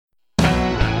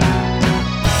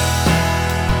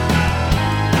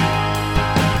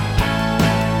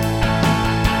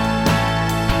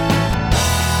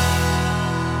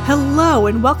Hello,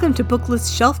 and welcome to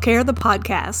Booklist Shelf Care, the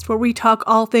podcast, where we talk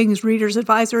all things reader's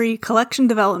advisory, collection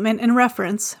development, and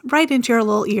reference right into your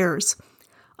little ears.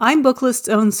 I'm Booklist's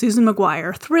own Susan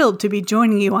McGuire, thrilled to be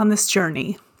joining you on this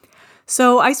journey.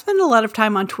 So I spend a lot of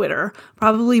time on Twitter,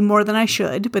 probably more than I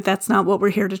should, but that's not what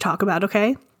we're here to talk about,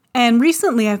 okay? And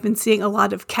recently I've been seeing a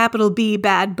lot of capital B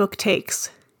bad book takes.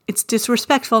 It's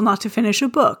disrespectful not to finish a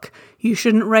book. You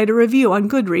shouldn't write a review on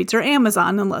Goodreads or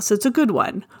Amazon unless it's a good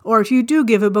one. Or if you do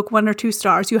give a book 1 or 2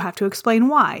 stars, you have to explain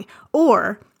why.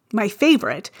 Or, my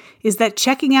favorite, is that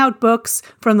checking out books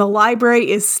from the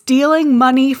library is stealing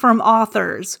money from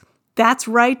authors. That's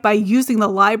right, by using the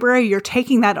library, you're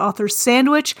taking that author's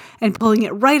sandwich and pulling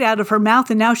it right out of her mouth,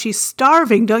 and now she's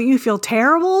starving. Don't you feel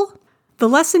terrible? The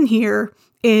lesson here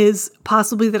is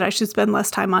possibly that I should spend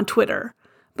less time on Twitter.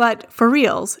 But for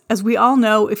reals, as we all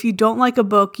know, if you don't like a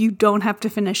book, you don't have to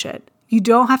finish it. You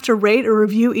don't have to rate or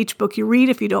review each book you read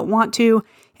if you don't want to.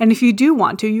 And if you do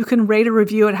want to, you can rate or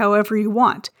review it however you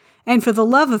want. And for the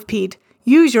love of Pete,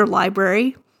 use your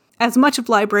library. As much of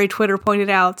library Twitter pointed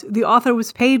out, the author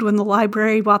was paid when the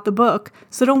library bought the book,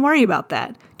 so don't worry about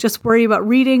that. Just worry about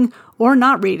reading or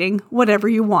not reading, whatever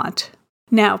you want.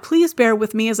 Now, please bear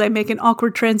with me as I make an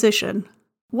awkward transition.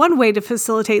 One way to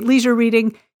facilitate leisure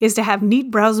reading is to have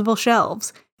neat browsable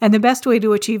shelves, and the best way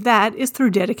to achieve that is through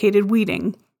dedicated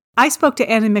weeding. I spoke to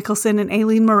Anna Mickelson and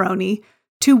Aileen Maroney,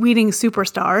 2 weeding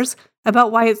superstars,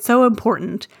 about why it's so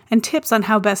important and tips on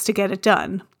how best to get it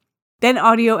done. Then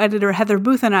audio editor Heather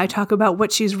Booth and I talk about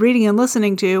what she's reading and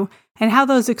listening to, and how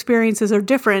those experiences are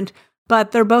different,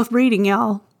 but they're both reading,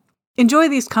 y'all. Enjoy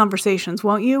these conversations,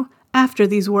 won't you? After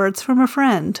these words from a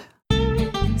friend.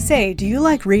 Say, do you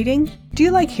like reading? Do you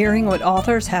like hearing what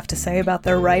authors have to say about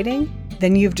their writing?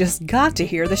 Then you've just got to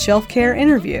hear the Shelf Care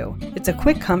interview. It's a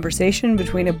quick conversation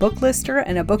between a book lister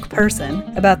and a book person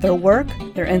about their work,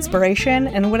 their inspiration,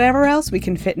 and whatever else we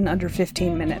can fit in under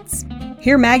 15 minutes.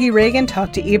 Hear Maggie Reagan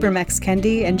talk to Ibram X.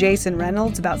 Kendi and Jason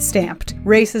Reynolds about Stamped,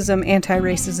 Racism,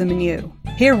 Anti-Racism and You.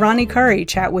 Hear Ronnie Curry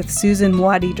chat with Susan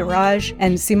Mwadi Daraj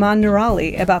and Siman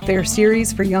Nurali about their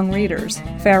series for young readers,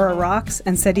 Farah Rocks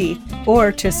and Sadiq,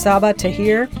 or to Saba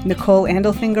Tahir, Nicole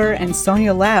Andelfinger, and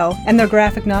Sonia Lau and their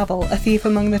graphic novel, A Thief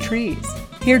Among the Trees.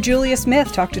 Hear Julia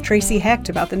Smith talk to Tracy Hecht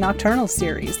about the Nocturnal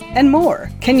series, and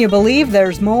more. Can you believe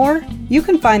there's more? You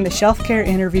can find the Shelf Care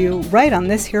interview right on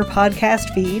this here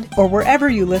podcast feed, or wherever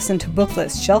you listen to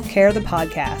Booklist Shelf Care the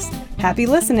podcast. Happy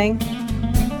listening!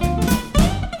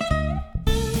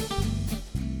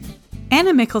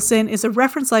 Anna Mickelson is a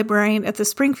reference librarian at the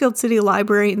Springfield City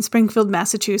Library in Springfield,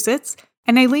 Massachusetts,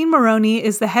 and Aileen Maroney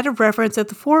is the head of reference at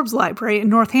the Forbes Library in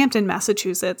Northampton,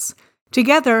 Massachusetts.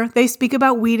 Together, they speak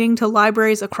about weeding to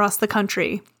libraries across the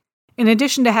country. In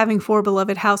addition to having 4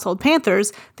 beloved household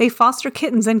panthers, they foster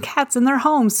kittens and cats in their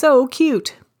homes. So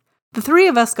cute! The 3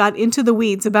 of us got into the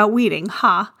weeds about weeding,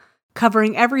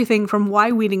 covering everything from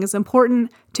why weeding is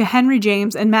important to Henry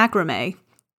James and macrame.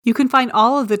 You can find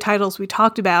all of the titles we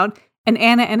talked about and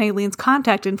Anna and Aileen's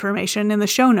contact information in the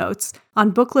show notes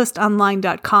on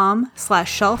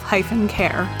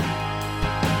booklistonline.com/shelf-care.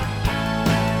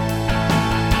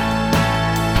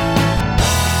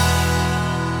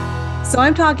 So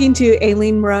I'm talking to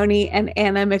Aileen Maroney and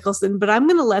Anna Mickelson, but I'm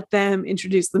going to let them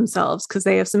introduce themselves because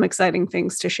they have some exciting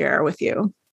things to share with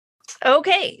you.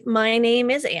 Okay, my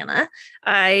name is Anna.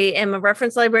 I am a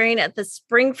reference librarian at the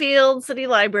Springfield City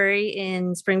Library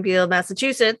in Springfield,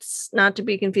 Massachusetts, not to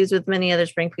be confused with many other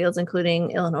Springfields,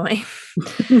 including Illinois.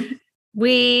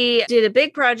 We did a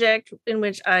big project in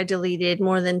which I deleted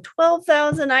more than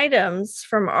 12,000 items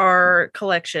from our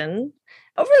collection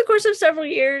over the course of several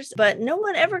years, but no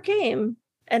one ever came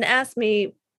and asked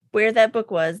me where that book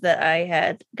was that I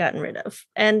had gotten rid of.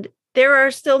 And there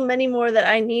are still many more that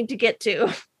I need to get to.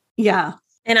 Yeah.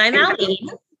 And I'm Aileen.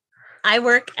 I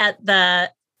work at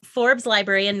the Forbes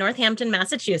Library in Northampton,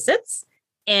 Massachusetts.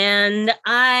 And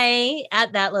I,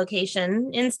 at that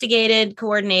location, instigated,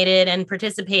 coordinated, and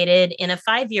participated in a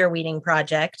 5-year weeding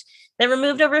project that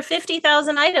removed over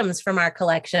 50,000 items from our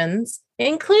collections,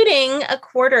 including a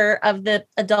quarter of the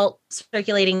adult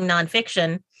circulating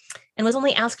nonfiction, and was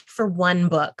only asked for 1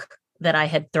 book that I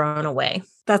had thrown away.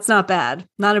 That's not bad.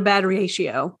 Not a bad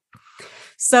ratio.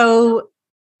 So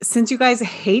since you guys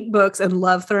hate books and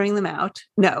love throwing them out,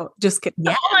 no, just kidding.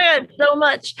 Yeah. Oh my God, so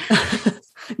much.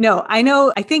 No, I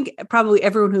know. I think probably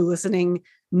everyone who's listening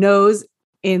knows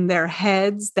in their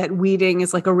heads that weeding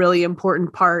is like a really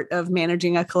important part of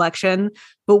managing a collection.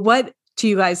 But what to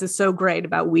you guys is so great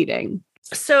about weeding?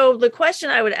 So the question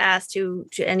I would ask to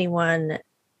anyone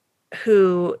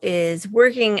who is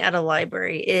working at a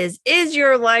library is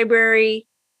your library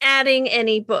adding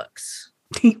any books?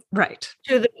 Right.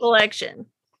 to the collection?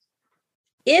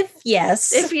 If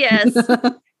yes, If yes,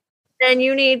 then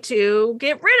you need to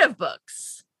get rid of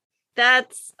books.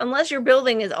 That's unless your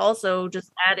building is also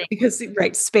just adding. Because,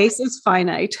 right, space is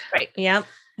finite. Right. yep.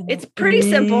 It's pretty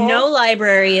simple. No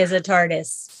library is a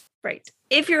TARDIS. Right.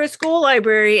 If you're a school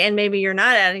library and maybe you're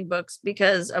not adding books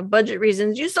because of budget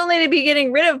reasons, you still need to be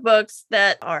getting rid of books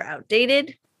that are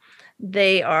outdated.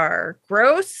 They are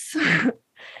gross.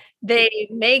 They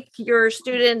make your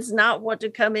students not want to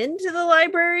come into the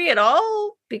library at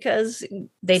all because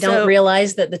They don't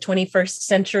realize that the 21st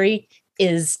century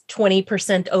is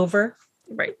 20% over.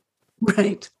 Right.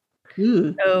 Right.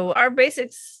 So our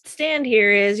basic stand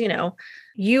here is,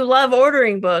 you love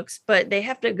ordering books, but they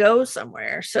have to go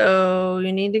somewhere. So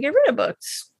you need to get rid of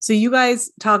books. So you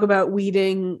guys talk about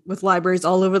weeding with libraries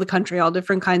all over the country, all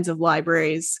different kinds of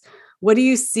libraries. What do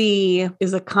you see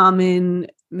is a common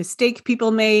mistake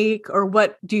people make, or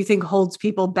what do you think holds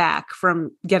people back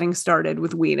from getting started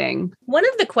with weeding? One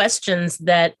of the questions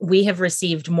that we have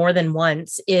received more than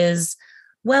once is,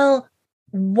 well,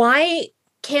 why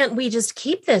can't we just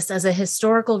keep this as a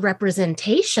historical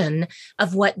representation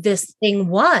of what this thing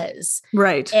was?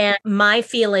 Right. And my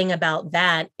feeling about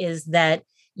that is that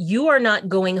you are not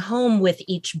going home with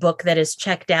each book that is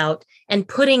checked out and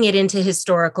putting it into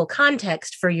historical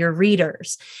context for your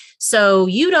readers. So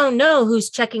you don't know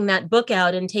who's checking that book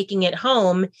out and taking it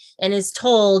home and is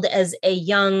told as a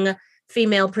young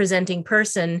female presenting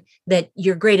person that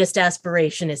your greatest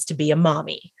aspiration is to be a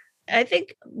mommy. I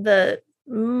think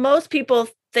most people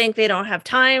think they don't have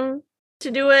time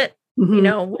to do it.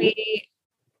 Mm-hmm. We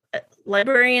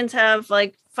librarians have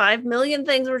like 5 million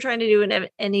things we're trying to do in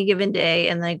any given day.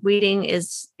 And like weeding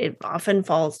it often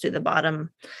falls to the bottom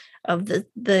of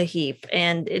the heap.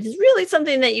 And it is really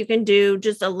something that you can do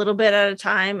just a little bit at a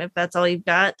time. If that's all you've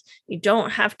got, you don't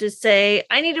have to say,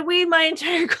 I need to weed my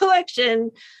entire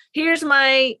collection. Here's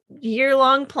my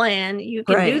year-long plan. You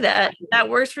can do that. That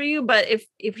works for you. But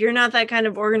if you're not that kind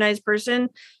of organized person,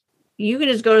 you can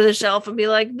just go to the shelf and be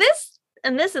like, this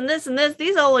and this and this and this,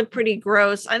 these all look pretty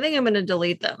gross. I think I'm going to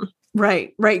delete them.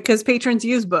 Right. Because patrons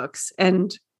use books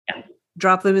and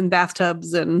drop them in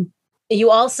bathtubs. And you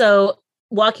also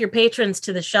walk your patrons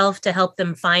to the shelf to help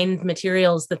them find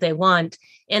materials that they want.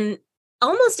 And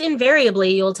almost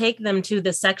invariably, you'll take them to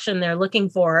the section they're looking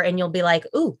for and you'll be like,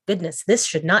 oh, goodness, this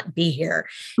should not be here.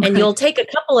 And you'll take a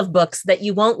couple of books that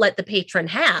you won't let the patron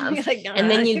have. Like, no, and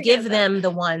then you give them the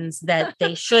ones that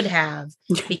they should have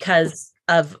because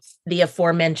of the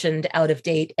aforementioned out of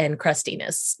date and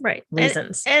crustiness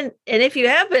reasons. And if you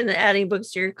have been adding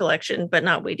books to your collection, but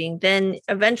not weeding, then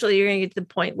eventually you're going to get to the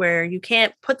point where you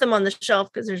can't put them on the shelf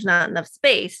because there's not enough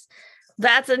space.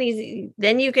 That's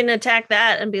then you can attack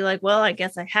that and be like, well, I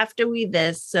guess I have to weed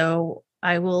this. So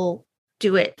I will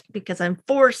do it because I'm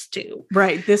forced to.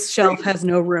 Right. This shelf has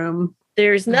no room.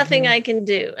 There's nothing I can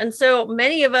do. And so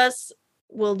many of us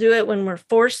will do it when we're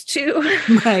forced to.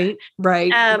 Right.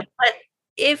 But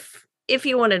if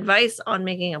you want advice on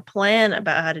making a plan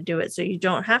about how to do it so you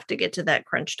don't have to get to that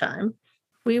crunch time,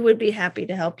 we would be happy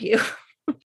to help you.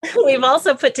 We've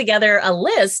also put together a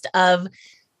list of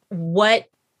what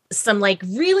some like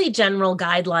really general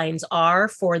guidelines are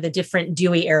for the different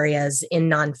Dewey areas in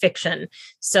nonfiction.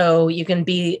 So you can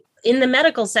be in the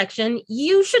medical section,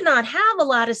 you should not have a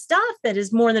lot of stuff that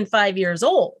is more than 5 years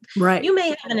old. Right. You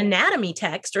may have an anatomy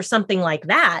text or something like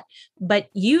that, but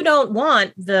you don't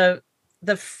want the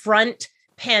front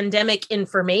pandemic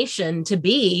information to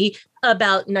be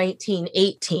about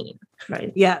 1918.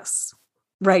 Right. Yes.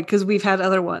 Right. Because we've had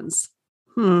other ones.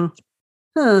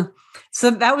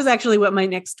 So that was actually what my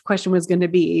next question was going to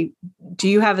be. Do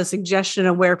you have a suggestion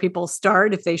of where people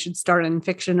start, if they should start in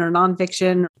fiction or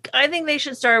nonfiction? I think they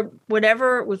should start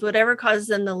whatever causes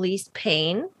them the least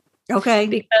pain. Okay.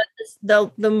 Because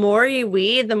the more you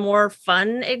weed, the more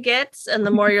fun it gets. And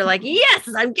the more you're like, yes,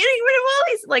 I'm getting rid of all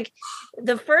these. Like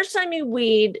the first time you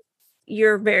weed,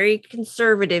 you're very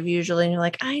conservative usually. And you're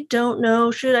like, I don't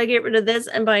know, should I get rid of this?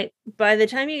 And by the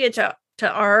time you get to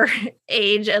our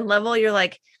age and level, you're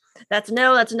like, that's a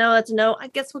no. I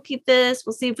guess we'll keep this.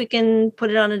 We'll see if we can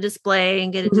put it on a display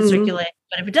and get it to circulate.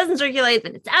 But if it doesn't circulate,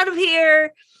 then it's out of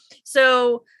here.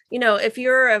 So, if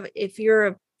you're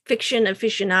a fiction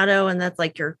aficionado and that's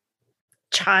like your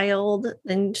child,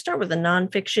 then start with a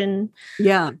nonfiction.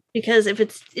 Yeah. Because if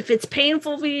it's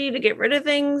painful for you to get rid of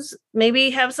things, maybe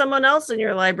have someone else in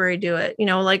your library do it.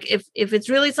 Like if it's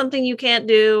really something you can't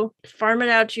do, farm it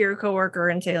out to your coworker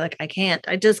and say like,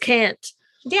 I just can't.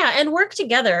 Yeah. And work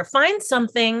together. Find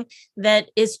something that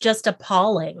is just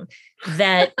appalling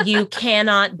that you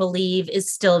cannot believe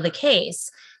is still the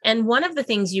case. And one of the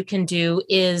things you can do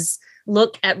is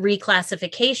look at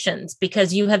reclassifications,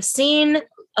 because you have seen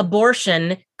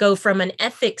abortion go from an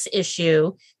ethics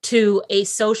issue to a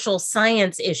social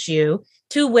science issue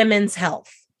to women's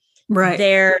health. Right.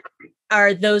 There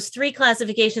are those three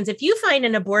classifications. If you find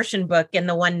an abortion book in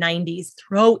the 190s,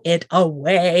 throw it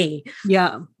away.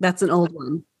 Yeah, that's an old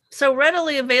one. So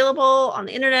readily available on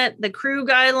the internet, the CREW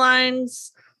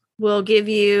guidelines will give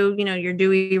you, your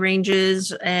Dewey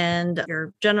ranges and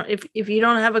your general, if you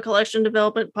don't have a collection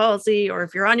development policy, or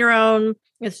if you're on your own,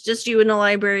 it's just you in a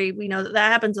library. We know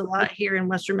that happens a lot here in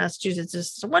Western Massachusetts.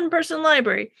 It's a one-person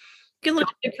library. You can look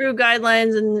at the CREW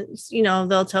guidelines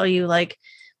and, they'll tell you like,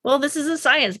 well, this is a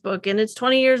science book and it's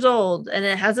 20 years old and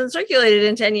it hasn't circulated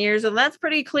in 10 years. And that's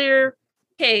pretty clear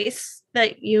case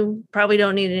that you probably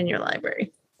don't need it in your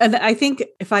library. And I think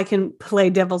if I can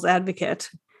play devil's advocate,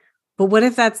 but what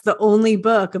if that's the only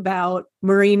book about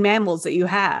marine mammals that you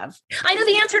have? I know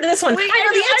the answer to this one. Wait, I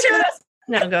know the answer to this.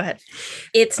 No, go ahead.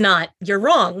 It's not. You're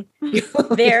wrong. There's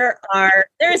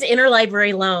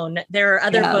Interlibrary Loan. There are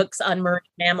other books on marine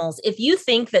mammals. If you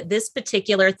think that this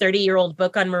particular 30-year-old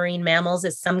book on marine mammals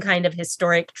is some kind of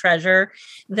historic treasure,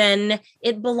 then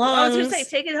it belongs. I was going to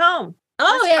say, take it home.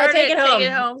 Oh, Let's take it home. Take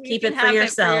it home. Keep it for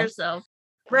yourself.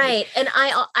 Right. And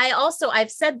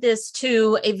I've said this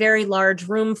to a very large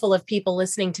room full of people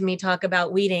listening to me talk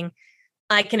about weeding.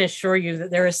 I can assure you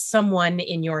that there is someone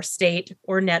in your state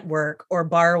or network or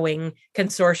borrowing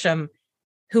consortium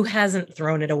who hasn't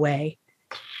thrown it away.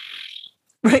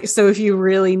 Right. So if you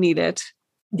really need it,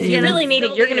 you're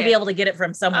going to be able to get it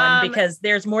from someone, because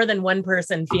there's more than one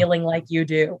person feeling like you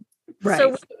do. Right.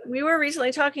 So we were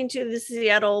recently talking to the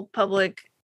Seattle Public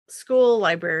School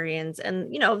librarians,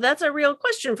 and that's a real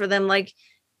question for them. Like,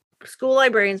 school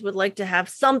librarians would like to have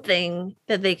something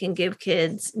that they can give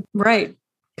kids, right?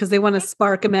 Because they want to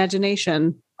spark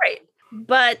imagination, right?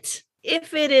 But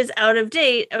if it is out of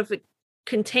date, if it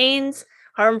contains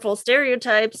harmful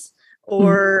stereotypes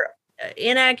or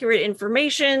inaccurate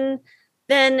information,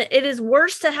 then it is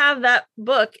worse to have that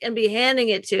book and be handing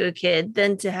it to a kid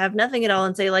than to have nothing at all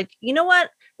and say, like, you know what,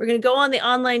 we're going to go on the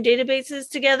online databases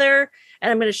together,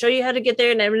 and I'm going to show you how to get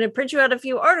there, and I'm going to print you out a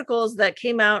few articles that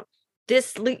came out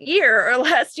this year or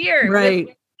last year, right?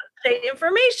 With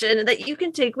information that you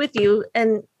can take with you,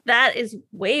 and that is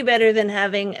way better than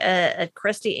having a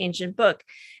crusty ancient book.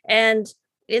 And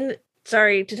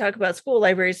sorry to talk about school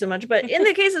libraries so much, but in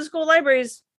the case of school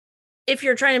libraries, if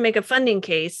you're trying to make a funding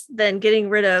case, then getting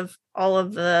rid of all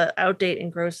of the outdated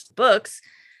and gross books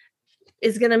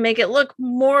is going to make it look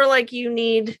more like you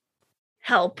need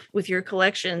help with your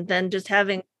collection than just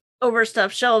having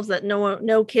overstuffed shelves that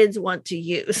no kids want to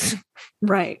use.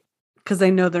 Right. Because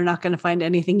they know they're not going to find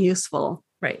anything useful.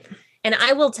 Right. And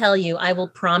I will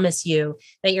promise you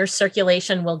that your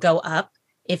circulation will go up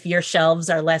if your shelves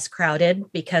are less crowded,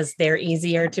 because they're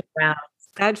easier to browse.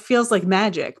 That feels like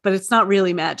magic, but it's not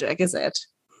really magic, is it?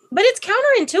 But it's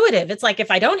counterintuitive. It's like, if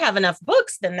I don't have enough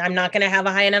books, then I'm not going to have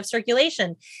a high enough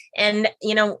circulation. And,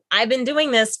 I've been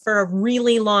doing this for a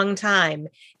really long time.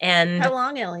 And how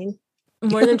long, Ellen?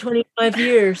 More than 25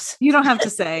 years. You don't have to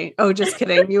say, oh, just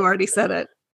kidding. You already said it.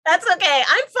 That's okay.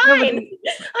 I'm fine.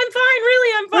 I'm fine.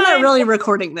 Really, I'm fine. We're not really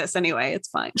recording this anyway. It's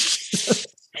fine.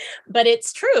 But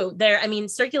it's true.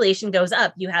 Circulation goes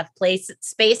up. You have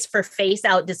space for face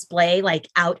out display, like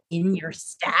out in your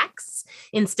stacks,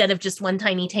 instead of just one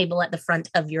tiny table at the front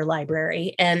of your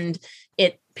library. And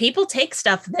people take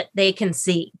stuff that they can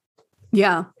see.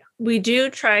 Yeah. We do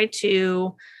try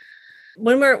to,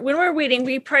 when we're reading,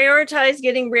 we prioritize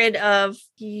getting rid of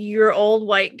your old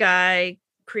white guy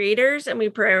creators, and we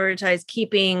prioritize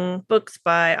keeping books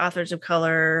by authors of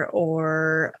color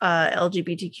or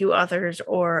LGBTQ authors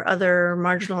or other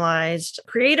marginalized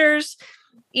creators.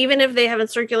 Even if they haven't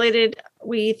circulated,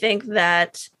 we think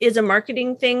that is a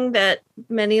marketing thing that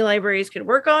many libraries could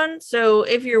work on. So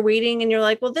if you're reading and you're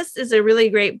like, well, this is a really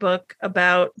great book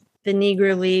about the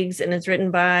Negro Leagues and it's written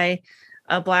by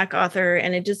a Black author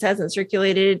and it just hasn't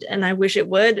circulated and I wish it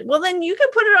would, well, then you can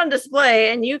put it on display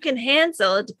and you can hand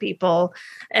sell it to people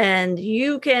and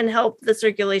you can help the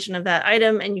circulation of that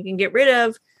item, and you can get rid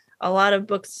of a lot of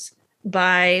books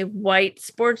by white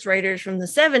sports writers from the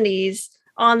 70s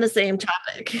on the same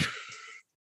topic.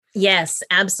 Yes,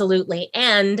 absolutely.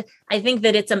 And I think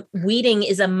that weeding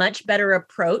is a much better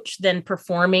approach than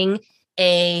performing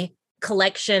a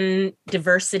collection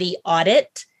diversity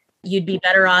audit. You'd be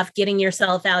better off getting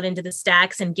yourself out into the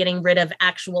stacks and getting rid of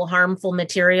actual harmful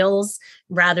materials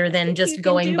rather than just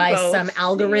going by some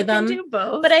algorithm. You can do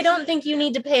both. But I don't think you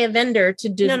need to pay a vendor to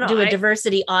do a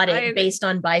diversity I audit agree. based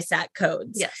on BISAC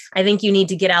codes. Yes. I think you need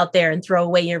to get out there and throw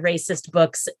away your racist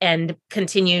books and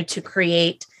continue to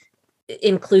create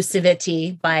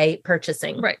inclusivity by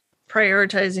purchasing. Right.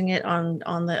 Prioritizing it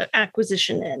on the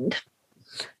acquisition end.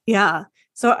 Yeah.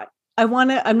 So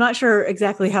I'm not sure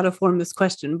exactly how to form this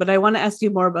question, but I want to ask you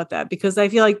more about that, because I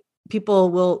feel like people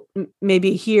will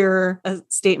maybe hear a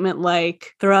statement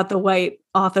like throw out the white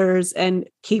authors and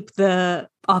keep the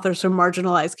authors from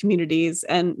marginalized communities,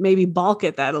 and maybe balk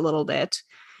at that a little bit.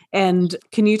 And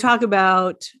can you talk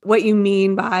about what you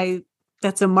mean by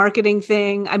that's a marketing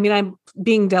thing? I mean, I'm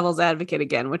being devil's advocate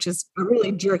again, which is a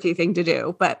really jerky thing to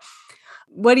do, but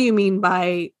what do you mean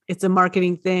by it's a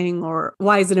marketing thing, or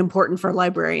why is it important for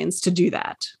librarians to do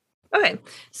that? Okay.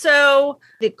 So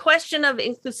the question of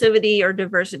inclusivity or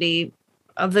diversity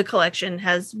of the collection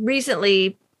has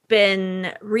recently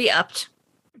been re-upped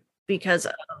because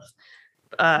of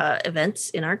events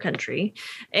in our country.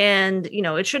 And,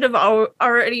 it should have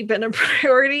already been a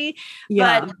priority.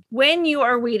 Yeah. But when you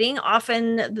are reading,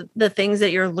 often the things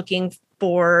that you're looking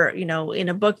for, in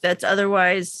a book that's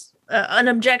otherwise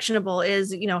unobjectionable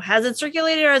is, has it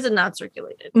circulated or has it not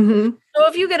circulated? Mm-hmm. So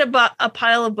if you get a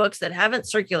pile of books that haven't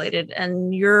circulated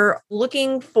and you're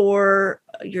looking for,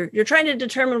 you're trying to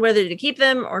determine whether to keep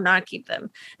them or not keep them.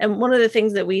 And one of the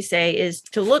things that we say is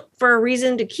to look for a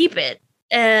reason to keep it.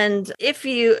 And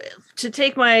to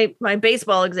take my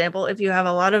baseball example, if you have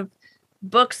a lot of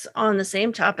books on the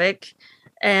same topic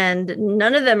and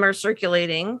none of them are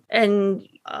circulating, and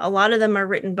a lot of them are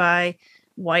written by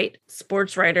white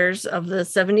sports writers of the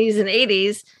 70s and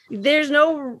 80s, there's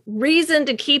no reason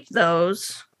to keep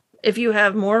those if you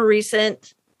have more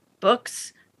recent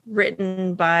books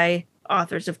written by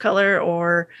authors of color,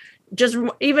 or just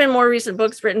even more recent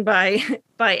books written by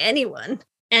anyone.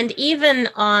 And even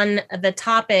on the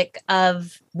topic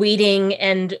of weeding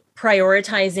and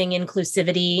prioritizing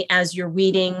inclusivity as you're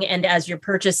weeding and as you're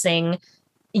purchasing,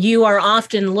 you are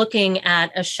often looking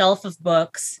at a shelf of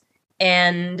books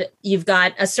and you've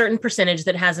got a certain percentage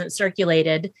that hasn't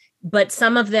circulated, but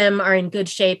some of them are in good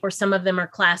shape, or some of them are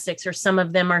classics, or some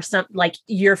of them are like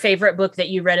your favorite book that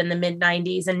you read in the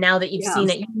mid-90s. And now that you've seen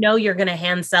it, you're going to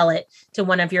hand sell it to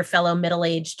one of your fellow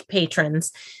middle-aged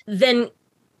patrons. Then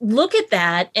look at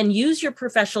that and use your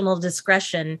professional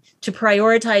discretion to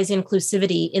prioritize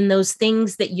inclusivity in those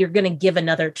things that you're going to give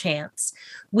another chance.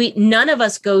 None of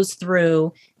us goes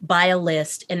through, buy a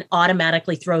list, and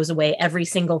automatically throws away every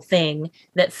single thing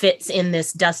that fits in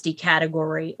this dusty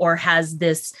category or has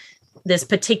this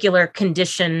particular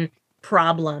condition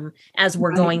problem as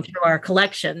we're going through our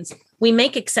collections. We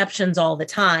make exceptions all the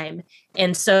time.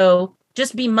 And so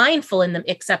just be mindful in the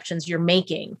exceptions you're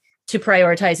making to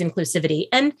prioritize inclusivity.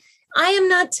 And I am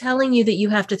not telling you that you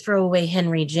have to throw away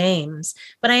Henry James,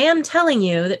 but I am telling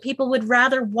you that people would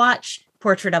rather watch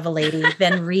Portrait of a Lady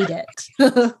than read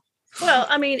it. Well,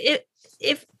 I mean,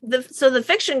 the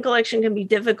fiction collection can be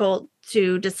difficult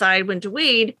to decide when to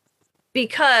weed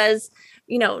because,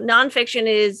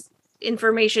 nonfiction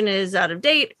information is out of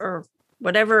date or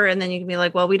whatever. And then you can be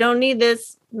like, well, we don't need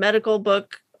this medical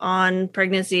book on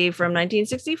pregnancy from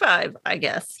 1965, I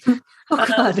guess.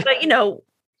 But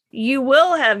you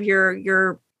will have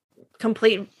your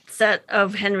complete set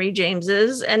of Henry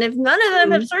Jameses, and if none of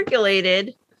them have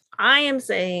circulated, I am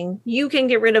saying you can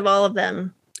get rid of all of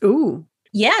them. Ooh,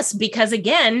 yes, because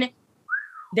again,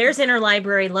 there's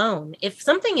interlibrary loan. If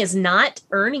something is not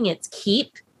earning its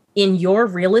keep in your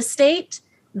real estate,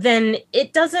 then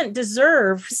it doesn't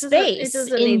deserve space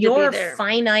in your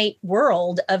finite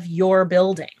world of your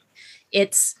building.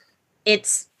 It's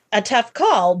a tough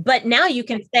call, but now you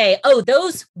can say, oh,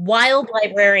 those wild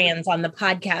librarians on the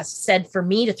podcast said for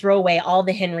me to throw away all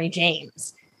the Henry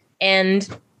James. And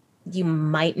you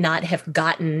might not have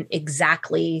gotten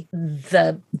exactly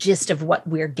the gist of what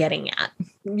we're getting at.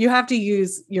 You have to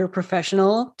use your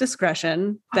professional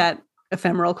discretion, that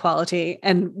ephemeral quality,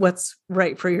 and what's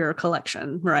right for your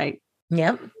collection, right?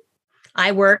 Yep.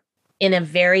 I work in a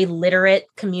very literate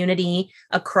community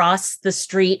across the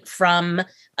street from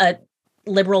a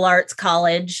liberal arts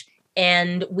college.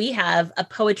 And we have a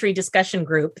poetry discussion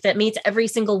group that meets every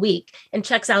single week and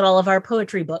checks out all of our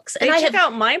poetry books. And check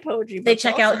out my poetry books. They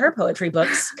check out her poetry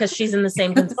books because she's in the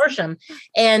same consortium.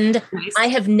 And nice. I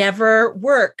have never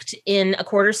worked in a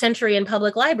quarter century in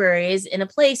public libraries in a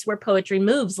place where poetry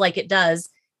moves like it does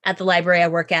at the library I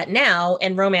work at now,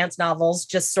 and romance novels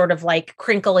just sort of like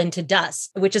crinkle into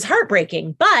dust, which is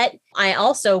heartbreaking. But I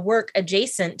also work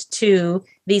adjacent to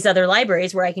these other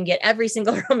libraries where I can get every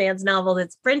single romance novel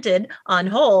that's printed on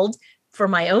hold for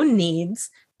my own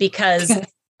needs, because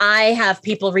I have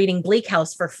people reading Bleak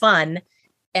House for fun,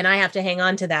 and I have to hang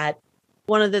on to that.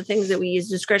 One of the things that we use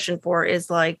discretion for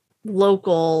is like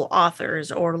local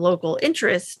authors or local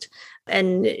interest.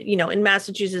 And, in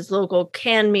Massachusetts, local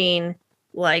can mean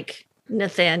like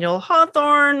Nathaniel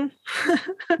Hawthorne.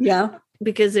 Yeah.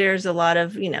 Because there's a lot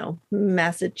of,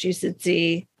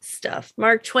 Massachusettsy stuff.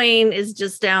 Mark Twain is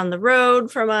just down the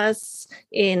road from us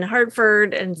in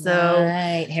Hartford. And so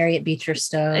right. Harriet Beecher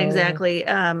Stowe. Exactly.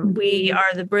 We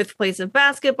are the birthplace of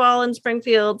basketball in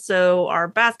Springfield. So our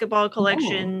basketball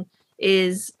collection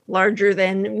is larger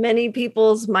than many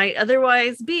people's might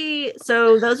otherwise be.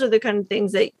 So those are the kind of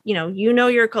things that,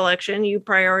 your collection, you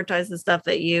prioritize the stuff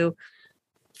that you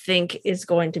think is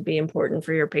going to be important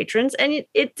for your patrons, and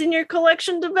it's in your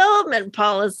collection development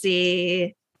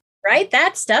policy. Write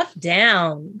that stuff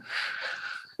down.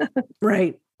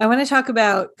 Right. I want to talk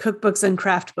about cookbooks and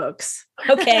craft books.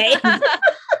 Okay.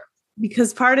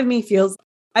 Because part of me feels,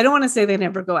 I don't want to say they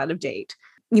never go out of date.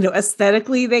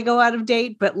 Aesthetically they go out of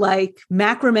date, but like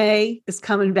macrame is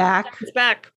coming back. It's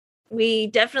back. We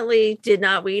definitely did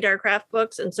not weed our craft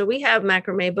books. And so we have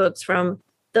macrame books from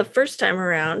the first time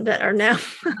around that are now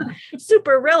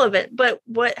super relevant. But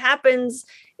what happens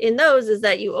in those is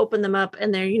that you open them up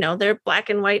and they're black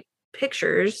and white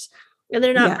pictures and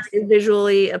they're not very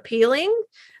visually appealing.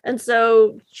 And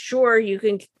so sure, you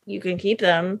can keep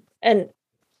them. And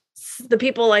the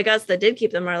people like us that did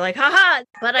keep them are like, haha,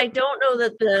 but I don't know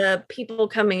that the people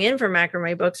coming in for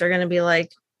macrame books are going to be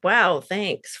like, wow,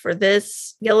 thanks for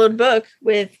this yellowed book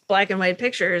with black and white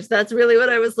pictures. That's really what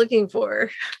I was looking for.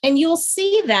 And you'll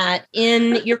see that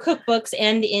in your cookbooks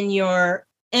and in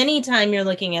anytime you're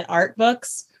looking at art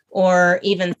books or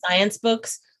even science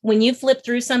books, when you flip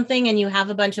through something and you have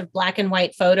a bunch of black and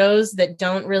white photos that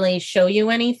don't really show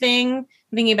you anything,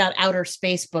 I'm thinking about outer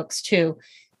space books too.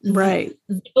 Right.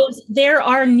 There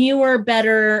are newer,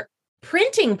 better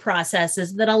printing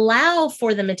processes that allow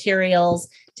for the materials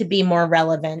to be more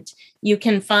relevant. You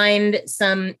can find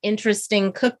some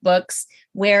interesting cookbooks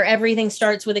where everything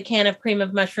starts with a can of cream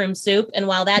of mushroom soup. And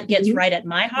while that gets right at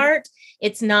my heart,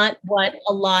 it's not what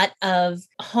a lot of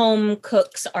home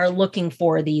cooks are looking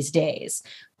for these days.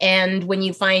 And when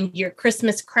you find your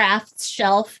Christmas crafts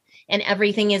shelf and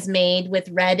everything is made with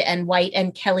red and white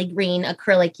and Kelly green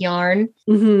acrylic yarn,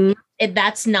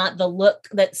 that's not the look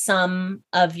that some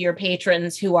of your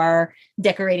patrons who are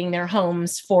decorating their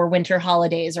homes for winter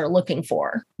holidays are looking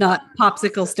for. Not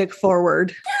popsicle stick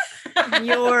forward.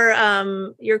 Your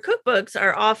cookbooks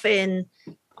are often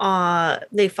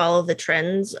they follow the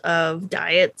trends of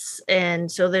diets,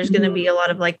 and so there's going to be a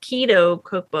lot of like keto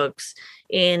cookbooks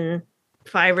in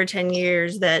 5 or 10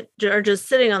 years that are just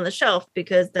sitting on the shelf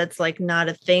because that's like not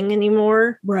a thing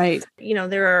anymore. Right.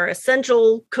 There are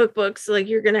essential cookbooks, like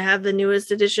you're going to have the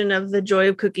newest edition of The Joy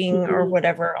of Cooking or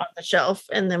whatever on the shelf.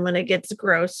 And then when it gets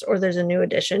gross or there's a new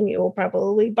edition, you will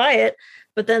probably buy it.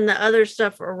 But then the other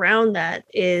stuff around that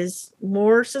is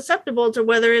more susceptible to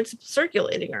whether it's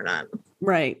circulating or not.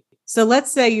 Right. So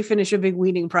let's say you finish a big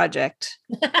weeding project.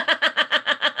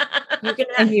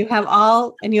 You have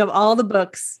all the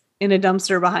books in a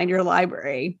dumpster behind your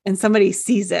library and somebody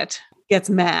sees it,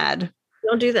 gets mad.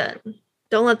 Don't do that.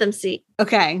 Don't let them see.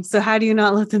 Okay. So how do you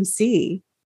not let them see?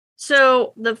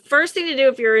 So the first thing to do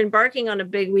if you're embarking on a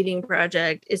big weeding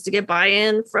project is to get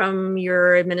buy-in from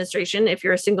your administration. If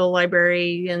you're a single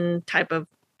librarian type of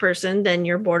person, then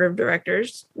your board of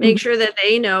directors. Make sure that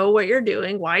they know what you're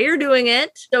doing, why you're doing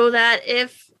it, so that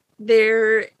if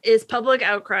there is public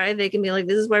outcry, they can be like,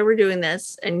 this is why we're doing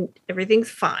this, and everything's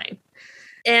fine.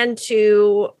 And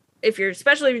especially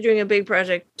if you're doing a big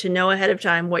project, to know ahead of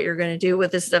time what you're going to do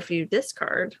with the stuff you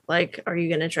discard. Like, are you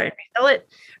going to try and resell it?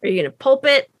 Are you going to pulp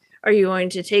it? Are you going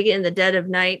to take it in the dead of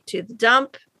night to the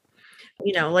dump?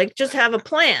 Just have a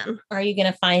plan. Are you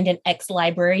going to find an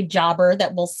ex-library jobber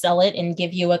that will sell it and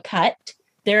give you a cut?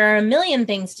 There are a million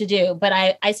things to do,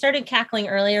 but I started cackling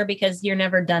earlier because you're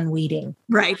never done weeding.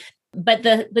 Right. But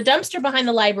the dumpster behind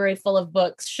the library full of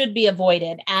books should be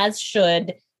avoided, as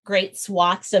should great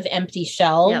swaths of empty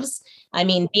shelves. Yep. I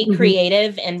mean, be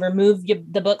creative and remove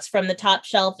the books from the top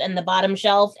shelf and the bottom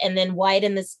shelf, and then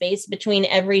widen the space between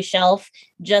every shelf,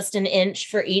 just an inch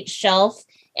for each shelf.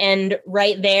 And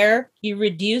right there, you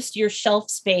reduced your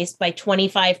shelf space by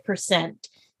 25%.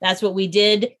 That's what we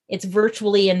did. It's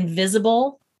virtually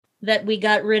invisible that we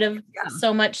got rid of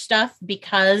so much stuff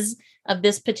because of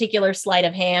this particular sleight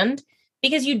of hand,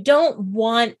 because you don't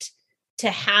want to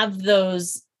have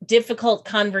those difficult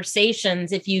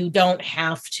conversations if you don't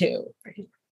have to.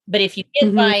 But if you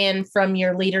get buy-in from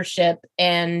your leadership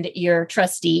and your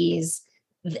trustees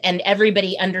and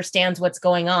everybody understands what's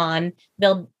going on,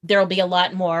 there'll be a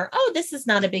lot more, oh, this is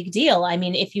not a big deal. I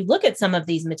mean, if you look at some of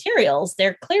these materials,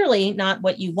 they're clearly not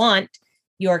what you want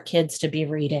your kids to be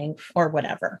reading or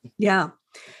whatever. Yeah.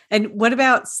 And what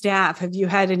about staff? Have you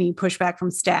had any pushback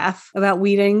from staff about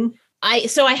weeding?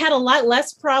 So I had a lot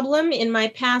less problem in my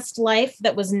past life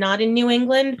that was not in New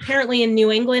England. Apparently in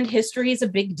New England, history is a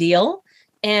big deal.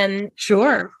 And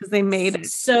sure, because they made it.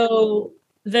 So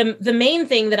the main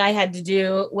thing that I had to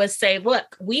do was say,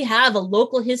 look, we have a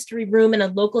local history room and a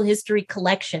local history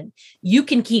collection. You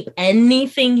can keep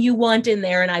anything you want in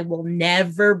there and I will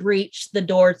never breach the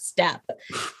doorstep.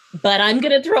 But I'm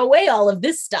going to throw away all of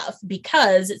this stuff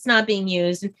because it's not being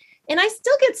used. And I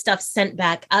still get stuff sent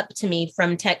back up to me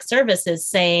from tech services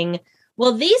saying,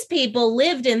 well, these people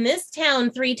lived in this town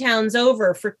 3 towns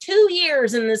over for 2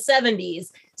 years in the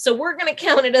 70s. So we're going to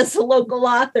count it as a local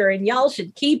author and y'all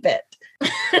should keep it.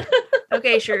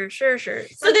 Okay, sure.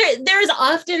 So there is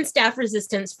often staff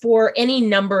resistance for any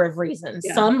number of reasons.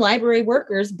 Yeah. Some library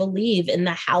workers believe in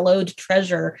the hallowed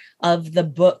treasure of the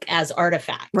book as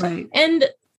artifact. Right. And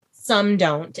some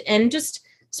don't. And just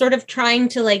sort of trying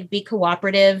to like be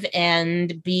cooperative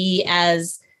and be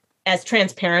as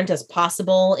transparent as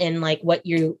possible in like what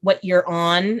you're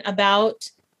on about,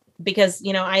 because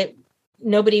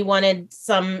nobody wanted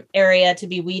some area to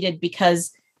be weeded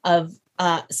because of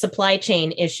supply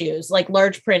chain issues. Like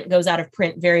large print goes out of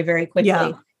print very, very quickly.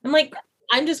 Yeah. I'm like,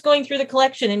 I'm just going through the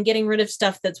collection and getting rid of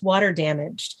stuff that's water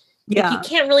damaged. Yeah. Like, you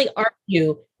can't really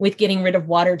argue with getting rid of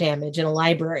water damage in a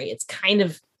library. It's kind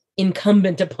of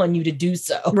incumbent upon you to do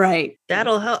so. Right.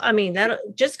 That'll help. I mean, that'll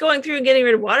just going through and getting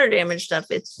rid of water damage stuff.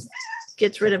 It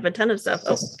gets rid of a ton of stuff.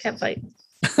 Oh, cat fight.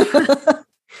 Oh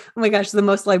my gosh. The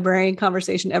most librarian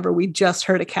conversation ever. We just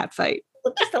heard a cat fight.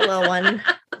 Just a little one.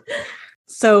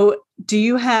 So do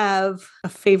you have a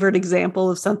favorite example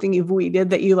of something you've weeded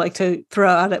that you like to throw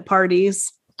out at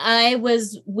parties? I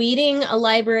was weeding a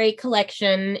library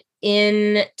collection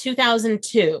in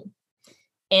 2002.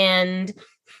 And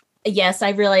yes, I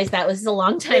realized that was a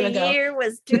long time ago. The year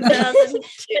was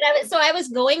 2002. So I was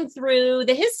going through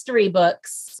the history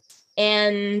books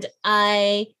and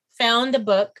I found a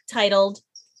book titled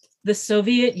The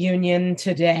Soviet Union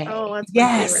Today. Oh, that's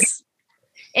yes.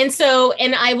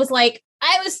 And I was like,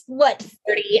 I was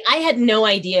 30. I had no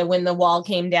idea when the wall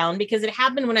came down because it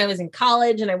happened when I was in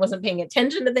college and I wasn't paying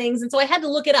attention to things. And so I had to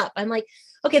look it up. I'm like,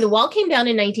 okay, the wall came down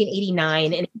in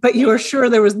 1989. But you were sure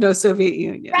there was no Soviet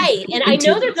Union. Right. And I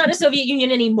know there's not a Soviet Union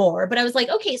anymore, but I was like,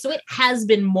 okay, so it has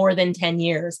been more than 10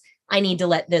 years. I need to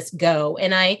let this go.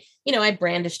 And I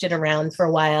brandished it around for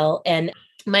a while. And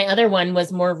my other one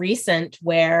was more recent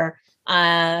where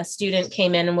a student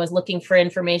came in and was looking for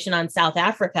information on South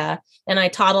Africa. And I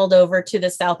toddled over to the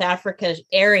South Africa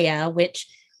area, which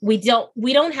we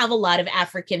don't have a lot of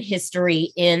African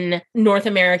history in North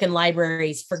American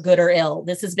libraries, for good or ill.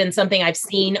 This has been something I've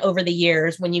seen over the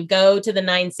years. When you go to the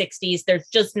 960s, there's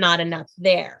just not enough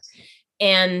there.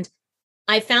 And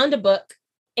I found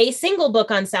a single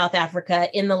book on South Africa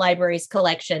in the library's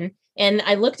collection. And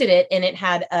I looked at it and it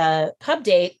had a pub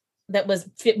date that was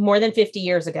more than 50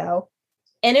 years ago.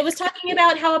 And it was talking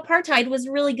about how apartheid was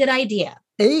a really good idea.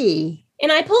 Hey.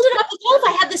 And I pulled it up myself.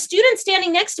 I had the student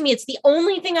standing next to me. It's the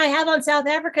only thing I have on South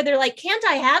Africa. They're like, can't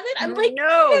I have it? I'm like,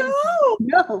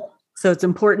 no. So it's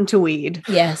important to weed.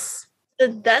 Yes.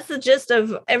 That's the gist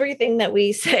of everything that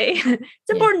we say. It's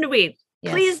important to weed.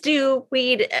 Yes. Please do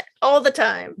weed all the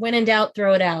time. When in doubt,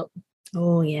 throw it out.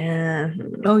 Oh, yeah.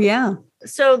 Oh, yeah.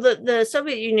 So the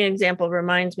Soviet Union example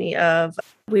reminds me of,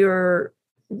 we were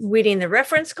weeding the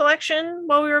reference collection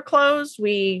while we were closed.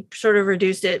 We sort of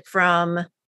reduced it from,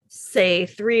 say,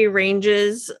 3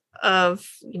 ranges of,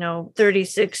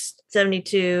 36,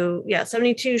 72,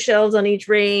 72 shelves on each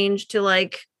range to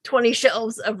like 20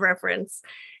 shelves of reference.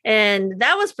 And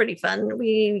that was pretty fun.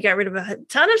 We got rid of a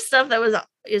ton of stuff that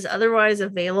is otherwise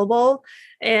available.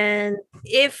 And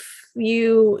if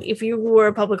you were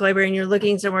a public library and you're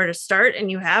looking somewhere to start and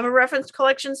you have a reference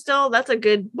collection still, that's a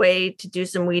good way to do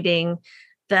some weeding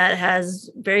that has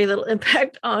very little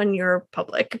impact on your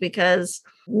public, because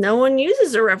no one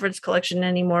uses a reference collection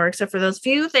anymore, except for those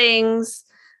few things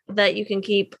that you can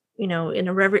keep, in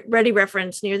a ready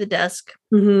reference near the desk.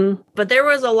 Mm-hmm. But there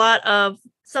was a lot of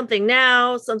something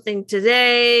now, something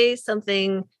today,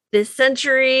 something this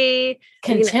century,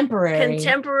 contemporary,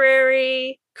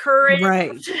 current.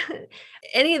 Right.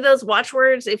 Any of those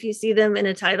watchwords, if you see them in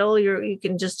a title, you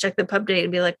can just check the pub date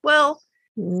and be like, well,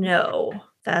 no.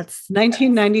 That's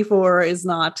 1994 is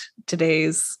not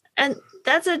today's. And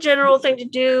that's a general thing to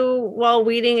do while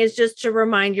weeding, is just to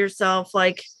remind yourself,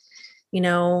 like,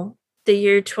 the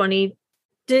year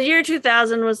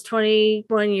 2000 was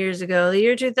 21 years ago. The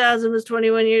year 2000 was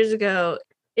 21 years ago.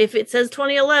 If it says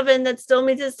 2011, that still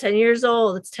means it's 10 years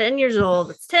old. It's 10 years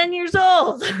old. It's 10 years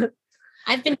old.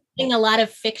 I've been giving a lot of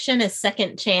fiction a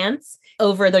second chance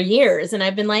over the years. And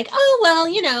I've been like, oh, well,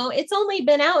 it's only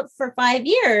been out for 5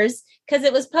 years because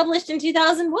it was published in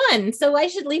 2001. So I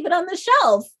should leave it on the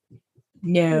shelf.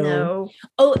 No.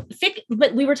 Oh,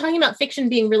 but we were talking about fiction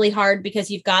being really hard because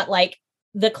you've got like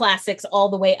the classics all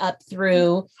the way up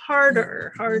through.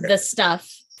 Harder. The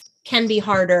stuff can be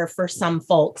harder for some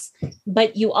folks,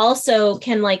 but you also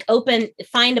can like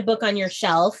find a book on your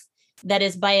shelf that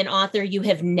is by an author you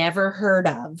have never heard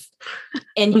of.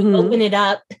 And you open it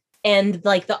up and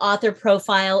like the author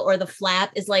profile or the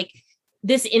flap is like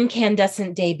this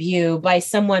incandescent debut by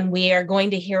someone we are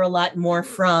going to hear a lot more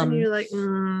from. And you're like,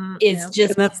 just,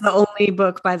 and that's the only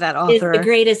book by that author. Is the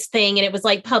greatest thing. And it was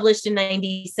like published in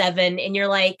 97. And you're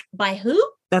like, by who?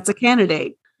 That's a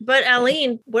candidate. But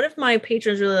Aline, what if my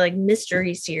patrons really like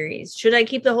mystery series? Should I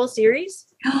keep the whole series?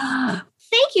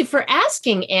 Thank you for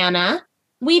asking, Anna.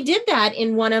 We did that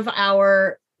in one of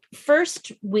our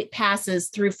first passes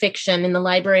through fiction in the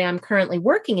library I'm currently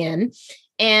working in.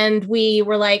 And we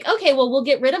were like, okay, well, we'll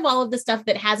get rid of all of the stuff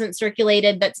that hasn't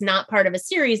circulated that's not part of a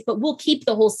series, but we'll keep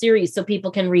the whole series so people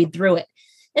can read through it.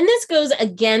 And this goes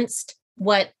against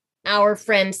what our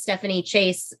friend Stephanie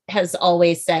Chase has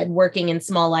always said, working in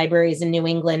small libraries in New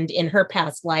England in her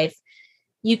past life.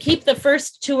 You keep the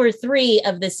first 2 or 3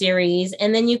 of the series,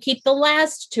 and then you keep the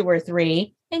last 2 or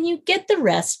 3, and you get the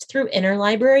rest through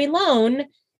interlibrary loan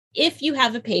if you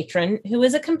have a patron who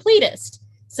is a completist.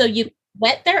 So you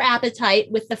whet their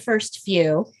appetite with the first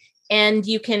few, and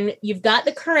you've got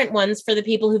the current ones for the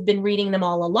people who've been reading them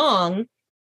all along,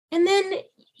 and then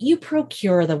you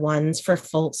procure the ones for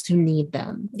folks who need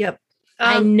them. Yep.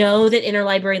 I know that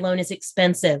interlibrary loan is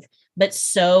expensive, but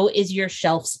so is your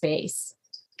shelf space.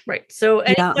 Right. So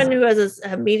anyone who has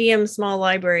a medium small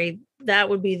library, that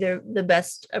would be the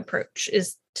best approach,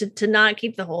 is to not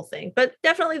keep the whole thing, but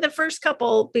definitely the first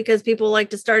couple, because people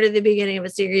like to start at the beginning of a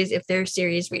series if they're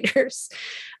series readers.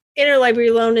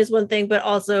 Interlibrary loan is one thing, but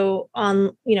also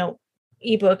on,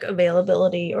 ebook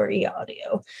availability or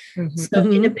e-audio. So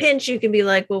in a pinch, you can be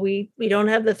like, well, we don't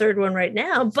have the third one right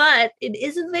now, but it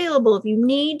is available if you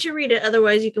need to read it.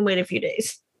 Otherwise, you can wait a few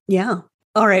days. Yeah.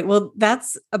 All right. Well,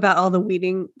 that's about all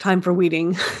the time for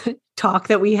weeding talk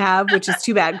that we have, which is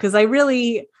too bad because I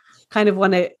really kind of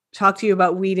want to talk to you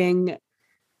about weeding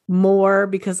more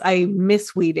because I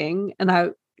miss weeding and I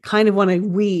kind of want to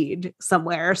weed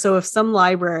somewhere. So if some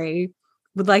library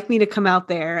would like me to come out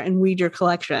there and weed your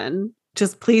collection,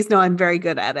 just please know I'm very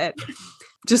good at it.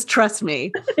 Just trust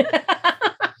me.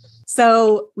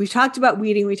 So we talked about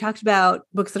weeding. We talked about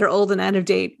books that are old and out of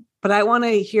date, but I want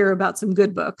to hear about some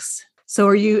good books. So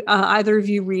are you, either of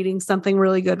you reading something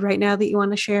really good right now that you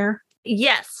want to share?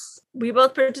 Yes. We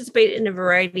both participate in a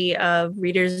variety of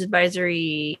Reader's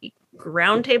Advisory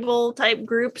roundtable type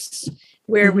groups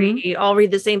where we all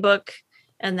read the same book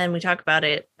and then we talk about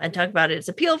it and talk about its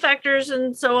appeal factors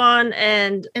and so on.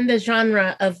 And the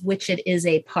genre of which it is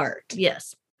a part.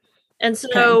 Yes. And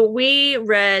so we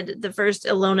read the first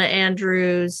Ilona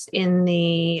Andrews in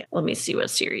the, let me see what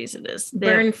series it is.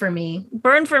 Burn for Me.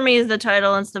 Burn for Me is the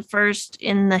title. It's the first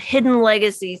in the Hidden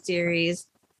Legacy series.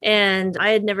 And I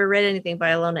had never read anything by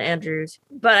Ilona Andrews,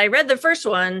 but I read the first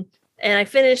one and I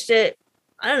finished it,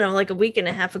 I don't know, like a week and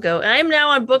a half ago. And I'm now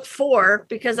on book 4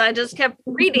 because I just kept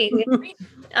reading.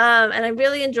 And I'm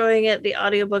really enjoying it. The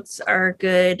audiobooks are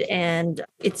good and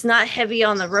it's not heavy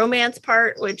on the romance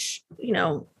part, which,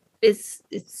 it's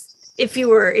if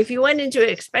you went into it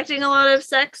expecting a lot of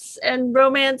sex and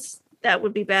romance, that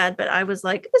would be bad. But I was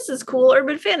like, this is cool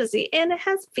urban fantasy and it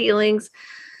has feelings.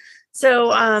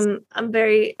 So I'm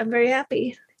very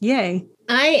happy. Yay.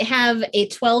 I have a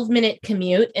 12-minute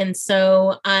commute. And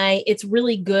so it's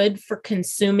really good for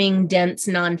consuming dense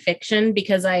nonfiction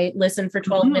because I listen for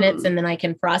 12 minutes and then I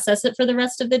can process it for the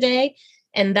rest of the day.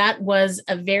 And that was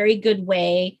a very good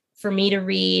way for me to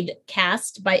read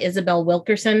Caste by Isabel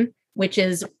Wilkerson, which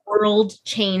is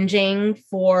world-changing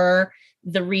for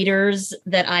the readers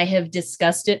that I have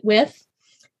discussed it with.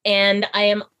 And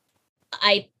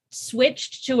I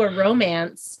switched to a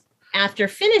romance after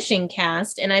finishing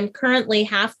Caste, and I'm currently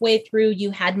halfway through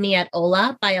You Had Me at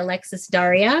Ola by Alexis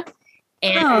Daria.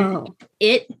 And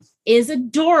it is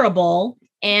adorable.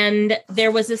 And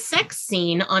there was a sex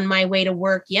scene on my way to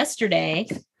work yesterday,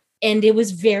 and it was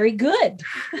very good.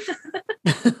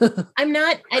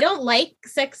 I don't like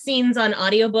sex scenes on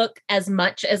audiobook as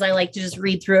much as I like to just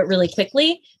read through it really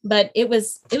quickly, but it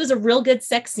was a real good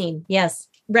sex scene. Yes.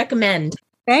 Recommend.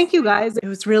 Thank you guys. It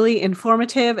was really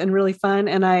informative and really fun.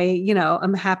 And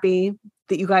I'm happy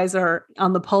that you guys are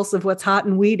on the pulse of what's hot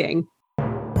and weeding.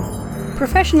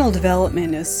 Professional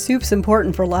development is soups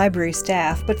important for library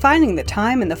staff, but finding the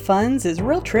time and the funds is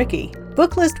real tricky.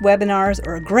 Booklist webinars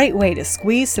are a great way to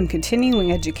squeeze some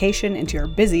continuing education into your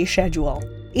busy schedule.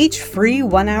 Each free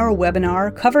 1-hour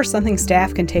webinar covers something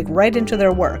staff can take right into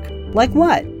their work. Like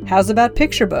what? How's about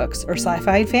picture books, or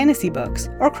sci-fi and fantasy books,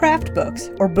 or craft books,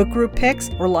 or book group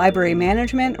picks, or library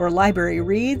management, or library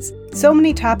reads? So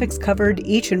many topics covered,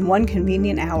 each in one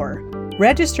convenient hour.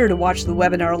 Register to watch the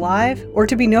webinar live, or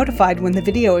to be notified when the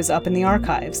video is up in the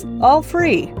archives. All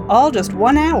free, all just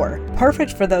 1 hour.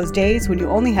 Perfect for those days when you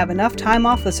only have enough time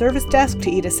off the service desk to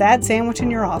eat a sad sandwich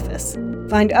in your office.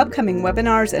 Find upcoming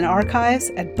webinars and archives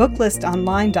at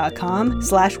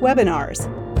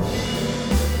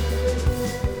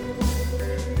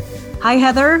booklistonline.com/webinars. Hi,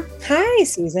 Heather. Hi,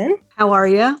 Susan. How are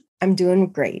you? I'm doing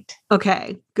great.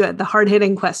 Okay, good. The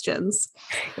hard-hitting questions.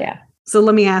 Yeah. So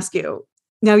let me ask you.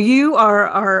 Now, you are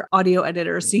our audio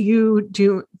editor. So do you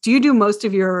do most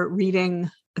of your reading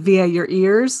via your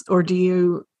ears, or do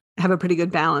you have a pretty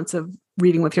good balance of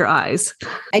reading with your eyes?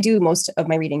 I do most of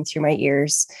my reading through my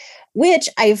ears, which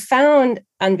I found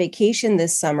on vacation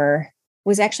this summer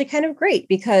was actually kind of great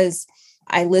because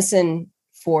I listen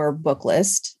for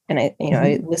Booklist and I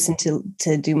listen to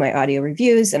do my audio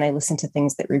reviews, and I listen to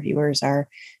things that reviewers are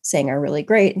saying are really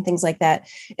great and things like that.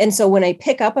 And so when I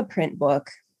pick up a print book,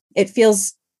 it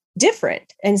feels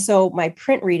different. And so my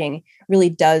print reading really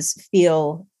does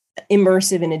feel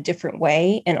immersive in a different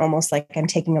way, and almost like I'm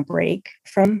taking a break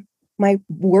from my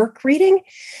work reading,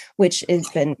 which has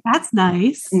been That's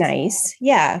nice. Nice.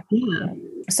 Yeah.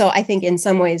 So I think in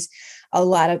some ways, a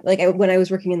lot of when I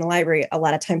was working in the library, a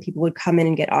lot of time people would come in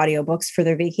and get audiobooks for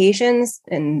their vacations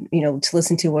and, to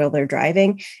listen to while they're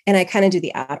driving. And I kind of do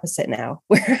the opposite now,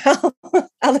 where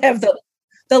I'll have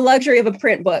the luxury of a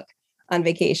print book on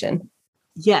vacation.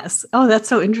 Yes. Oh, that's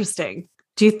so interesting.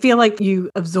 Do you feel like you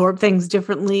absorb things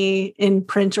differently in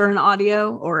print or in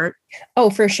audio, or? Oh,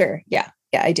 for sure. Yeah.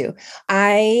 Yeah, I do.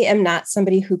 I am not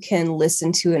somebody who can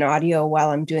listen to an audio while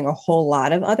I'm doing a whole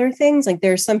lot of other things. Like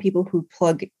there are some people who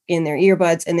plug in their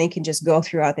earbuds and they can just go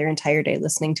throughout their entire day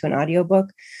listening to an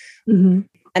audiobook. Mm-hmm.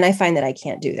 And I find that I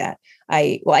can't do that.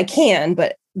 I can,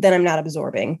 but then I'm not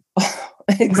absorbing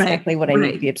exactly what I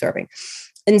need to be absorbing.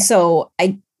 And so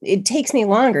it takes me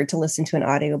longer to listen to an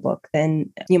audiobook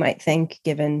than you might think,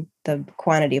 given the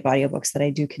quantity of audiobooks that I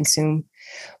do consume.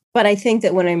 But I think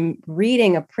that when I'm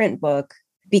reading a print book,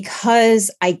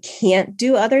 because I can't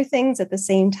do other things at the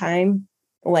same time,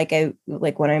 like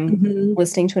when I'm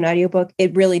listening to an audiobook,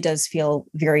 it really does feel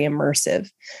very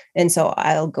immersive. And so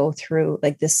I'll go through,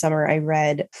 like this summer, I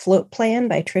read Float Plan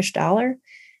by Trish Dollar.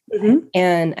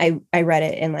 And I read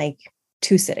it in like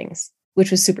 2 sittings, which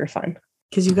was super fun.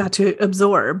 Because you got to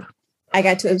absorb. I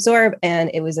got to absorb, and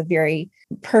it was a very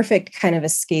perfect kind of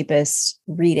escapist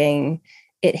reading.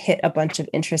 It hit a bunch of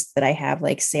interests that I have,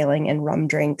 like sailing and rum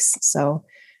drinks. So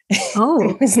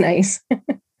it was nice.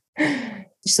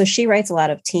 So she writes a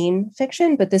lot of teen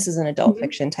fiction, but this is an adult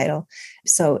fiction title.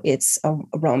 So it's a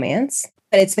romance,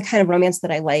 but it's the kind of romance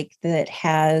that I like, that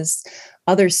has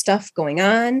other stuff going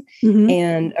on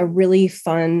and a really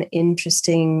fun,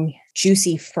 interesting,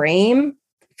 juicy frame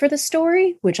for the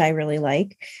story, which I really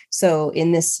like. So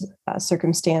in this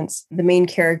circumstance, the main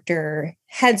character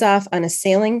heads off on a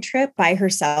sailing trip by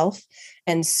herself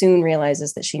and soon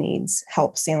realizes that she needs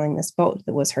help sailing this boat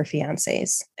that was her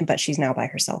fiance's, but she's now by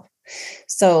herself.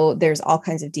 So there's all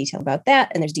kinds of detail about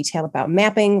that. And there's detail about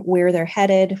mapping where they're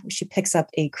headed. She picks up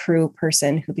a crew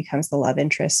person who becomes the love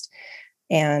interest.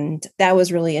 And that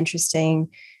was really interesting,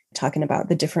 talking about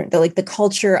the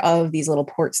culture of these little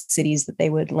port cities that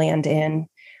they would land in.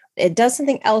 It does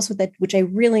something else with it, which I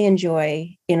really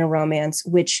enjoy in a romance,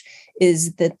 which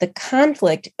is that the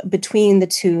conflict between the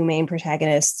 2 main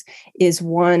protagonists is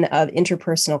one of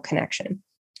interpersonal connection.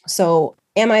 So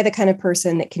am I the kind of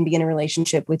person that can be in a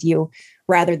relationship with you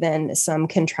rather than some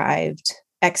contrived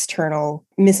external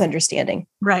misunderstanding?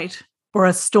 Right. Or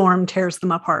a storm tears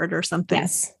them apart or something.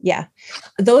 Yes. Yeah.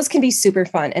 Those can be super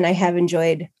fun. And I have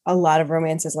enjoyed a lot of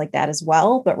romances like that as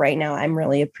well. But right now I'm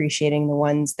really appreciating the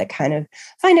ones that kind of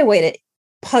find a way to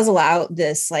puzzle out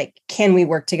this, like, can we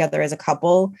work together as a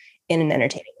couple in an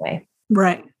entertaining way?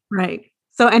 Right. Right.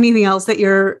 So anything else that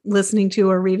you're listening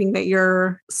to or reading that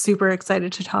you're super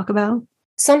excited to talk about?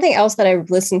 Something else that I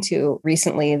listened to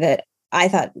recently that I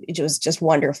thought it was just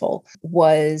wonderful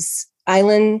was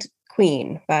Island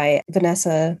Queen by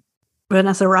Vanessa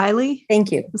Riley. Thank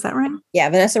you. Is that right? Yeah,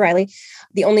 Vanessa Riley.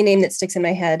 The only name that sticks in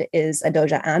my head is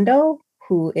Adoja Ando,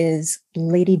 who is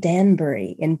Lady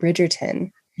Danbury in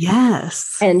Bridgerton.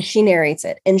 Yes. And she narrates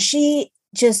it. And she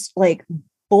just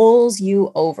bowls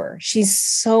you over. She's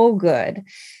so good.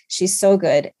 She's so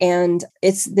good. And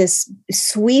it's this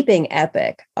sweeping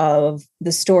epic of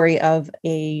the story of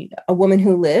a woman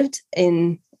who lived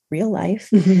in real life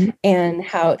and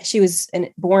how she was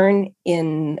born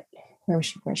in, where was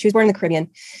she born? She was born in the Caribbean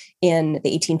in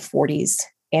the 1840s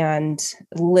and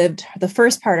lived the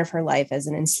first part of her life as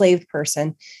an enslaved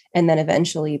person, and then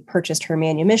eventually purchased her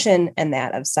manumission and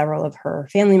that of several of her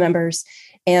family members,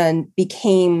 and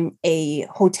became a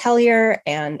hotelier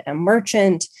and a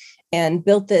merchant, and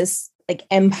built this like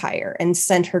empire and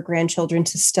sent her grandchildren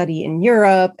to study in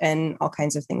Europe and all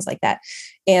kinds of things like that.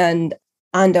 And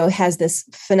Ando has this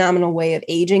phenomenal way of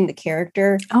aging the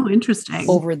character. Oh, interesting.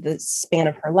 Over the span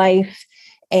of her life,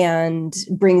 and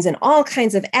brings in all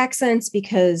kinds of accents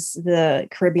because the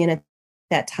Caribbean at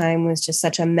that time was just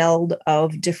such a meld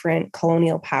of different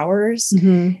colonial powers.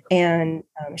 And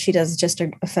she does just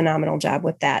a phenomenal job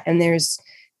with that. And there's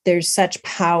such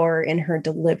power in her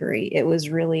delivery. It was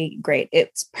really great.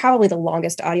 It's probably the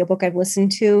longest audiobook I've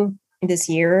listened to this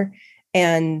year.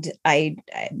 And I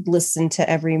listened to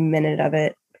every minute of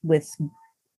it with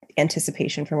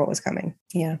anticipation for what was coming.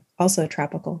 Yeah. Also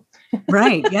tropical.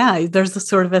 Right. Yeah. There's a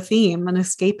sort of a theme, an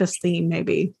escapist theme,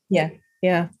 maybe. Yeah.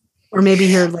 Yeah. Or maybe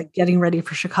you're like getting ready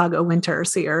for Chicago winter.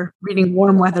 So you're reading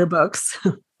warm weather books.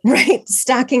 Right.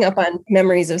 Stocking up on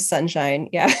memories of sunshine.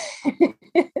 Yeah.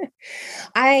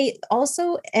 I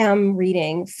also am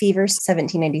reading Fever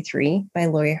 1793 by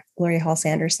Laurie Hall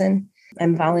Sanderson.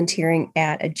 I'm volunteering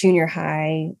at a junior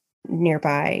high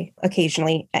nearby.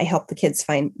 Occasionally, I help the kids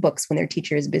find books when their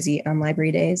teacher is busy on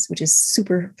library days, which is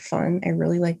super fun. I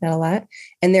really like that a lot.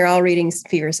 And they're all reading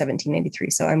Fever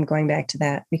 1793. So I'm going back to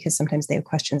that because sometimes they have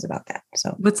questions about that.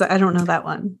 So what's that? I don't know that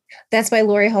one. That's by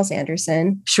Laurie Hall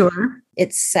Sanderson. Sure.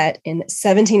 It's set in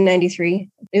 1793.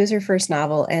 It was her first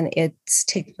novel, and it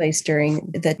takes place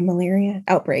during the malaria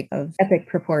outbreak of epic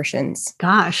proportions.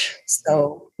 Gosh.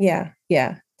 So yeah.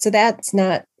 So that's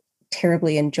not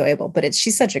terribly enjoyable, but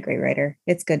she's such a great writer.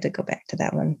 It's good to go back to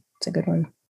that one. It's a good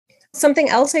one. Something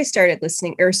else I started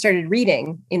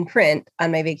reading in print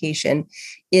on my vacation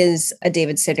is a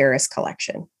David Sedaris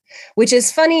collection, which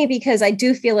is funny because I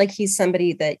do feel like he's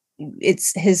somebody that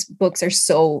his books are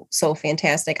so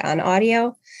fantastic on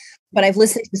audio, but I've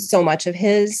listened to so much of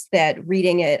his that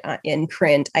reading it in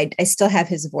print, I still have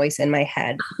his voice in my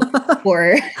head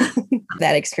for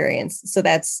that experience. So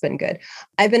that's been good.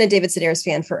 I've been a David Sedaris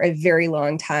fan for a very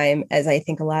long time, as I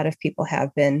think a lot of people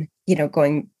have been,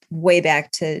 going way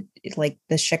back to like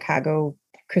the Chicago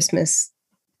Christmas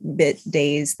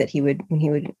days that when he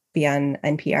would be on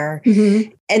NPR.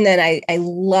 And then I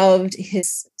loved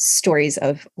his stories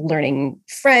of learning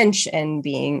French and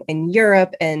being in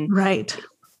Europe. And right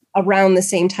around the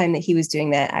same time that he was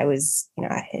doing that, I was,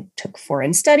 I took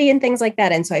foreign study and things like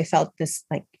that. And so I felt this,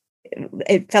 like,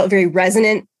 it felt very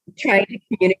resonant trying to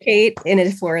communicate in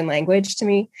a foreign language to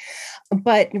me.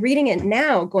 But reading it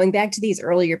now, going back to these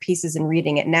earlier pieces and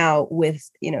reading it now with,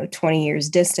 20 years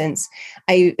distance,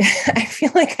 I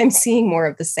feel like I'm seeing more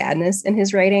of the sadness in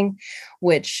his writing,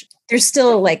 which there's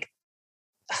still like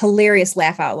hilarious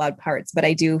laugh out loud parts, but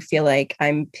I do feel like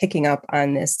I'm picking up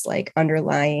on this like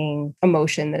underlying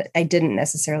emotion that I didn't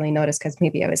necessarily notice because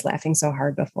maybe I was laughing so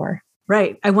hard before.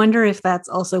 Right. I wonder if that's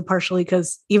also partially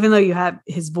because even though you have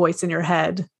his voice in your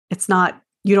head,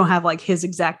 you don't have like his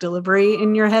exact delivery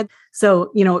in your head.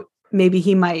 So, maybe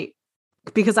he might,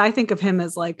 because I think of him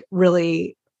as like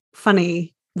really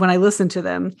funny when I listen to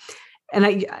them. And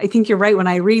I think you're right. When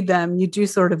I read them, you do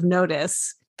sort of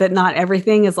notice that not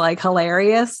everything is like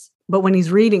hilarious, but when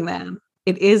he's reading them,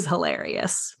 it is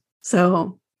hilarious.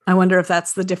 So I wonder if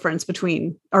that's the difference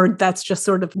or that's just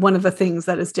sort of one of the things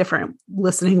that is different,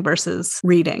 listening versus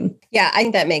reading. Yeah, I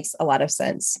think that makes a lot of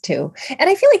sense too. And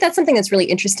I feel like that's something that's really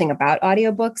interesting about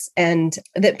audiobooks, and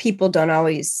that people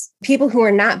who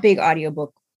are not big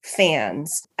audiobook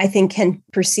fans, I think, can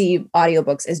perceive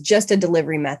audiobooks as just a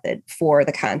delivery method for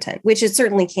the content, which it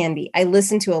certainly can be. I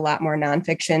listen to a lot more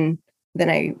nonfiction than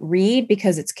I read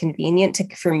because it's convenient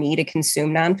for me to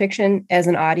consume nonfiction as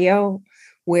an audio,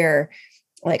 where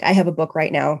like I have a book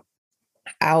right now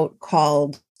out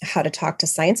called How to Talk to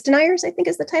Science Deniers, I think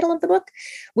is the title of the book,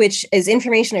 which is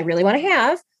information I really want to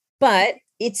have, but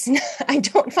I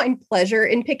don't find pleasure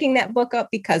in picking that book up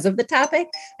because of the topic.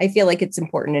 I feel like it's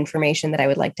important information that I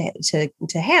would like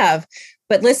to have,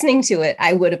 but listening to it,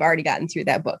 I would have already gotten through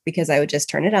that book because I would just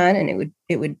turn it on and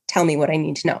it would tell me what I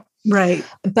need to know. Right.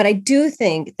 But I do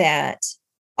think that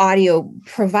audio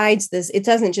provides this, it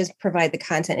doesn't just provide the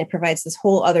content, it provides this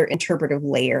whole other interpretive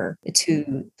layer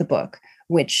to the book,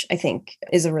 which I think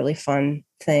is a really fun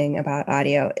thing about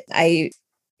audio.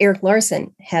 Erik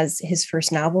Larson has his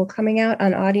first novel coming out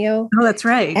on audio. Oh, that's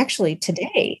right. Actually,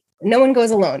 today, No One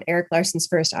Goes Alone, Erik Larson's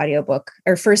first audiobook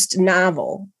or first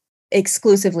novel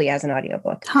exclusively as an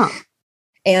audiobook. Huh.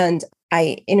 And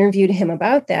I interviewed him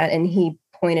about that, and he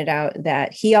pointed out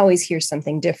that he always hears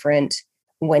something different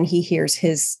when he hears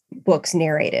his books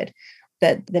narrated,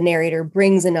 that the narrator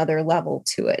brings another level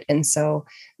to it. And so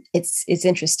it's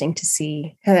interesting to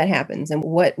see how that happens and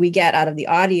what we get out of the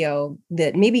audio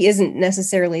that maybe isn't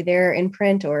necessarily there in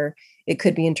print, or it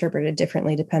could be interpreted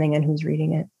differently depending on who's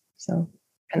reading it. So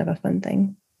kind of a fun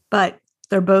thing. But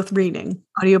they're both reading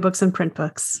audiobooks and print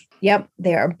books. Yep,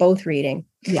 they are both reading.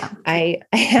 Yeah. I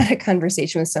had a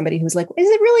conversation with somebody who's like, is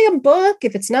it really a book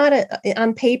if it's not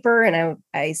on paper? And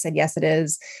I said, yes, it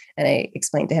is. And I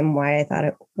explained to him why I thought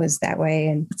it was that way.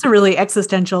 And it's a really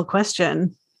existential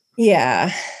question.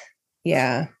 Yeah.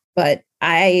 But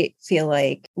I feel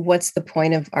like, what's the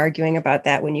point of arguing about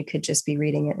that when you could just be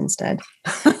reading it instead?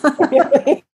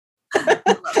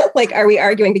 Like, are we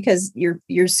arguing because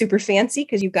you're super fancy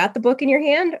because you've got the book in your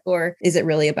hand, or is it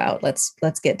really about let's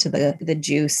get to the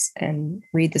juice and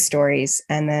read the stories,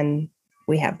 and then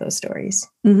we have those stories,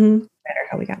 no matter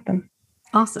how we got them.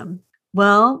 Awesome.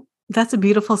 Well, that's a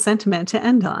beautiful sentiment to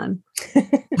end on.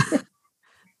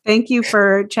 Thank you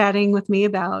for chatting with me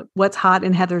about what's hot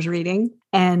in Heather's reading.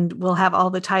 And we'll have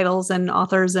all the titles and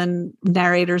authors and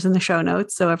narrators in the show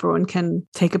notes so everyone can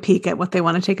take a peek at what they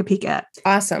want to take a peek at.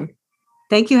 Awesome.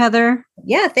 Thank you, Heather.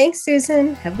 Yeah, thanks,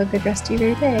 Susan. Have a good rest of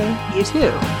your day. You too.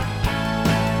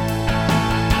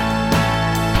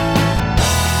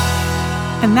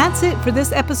 And that's it for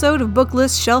this episode of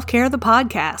Booklist Shelf Care, the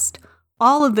podcast.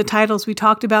 All of the titles we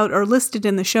talked about are listed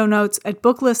in the show notes at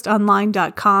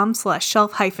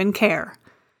booklistonline.com/shelf-care.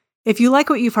 If you like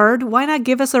what you've heard, why not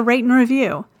give us a rate and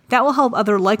review? That will help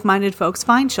other like-minded folks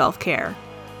find Shelf Care.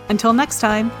 Until next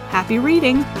time, happy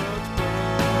reading!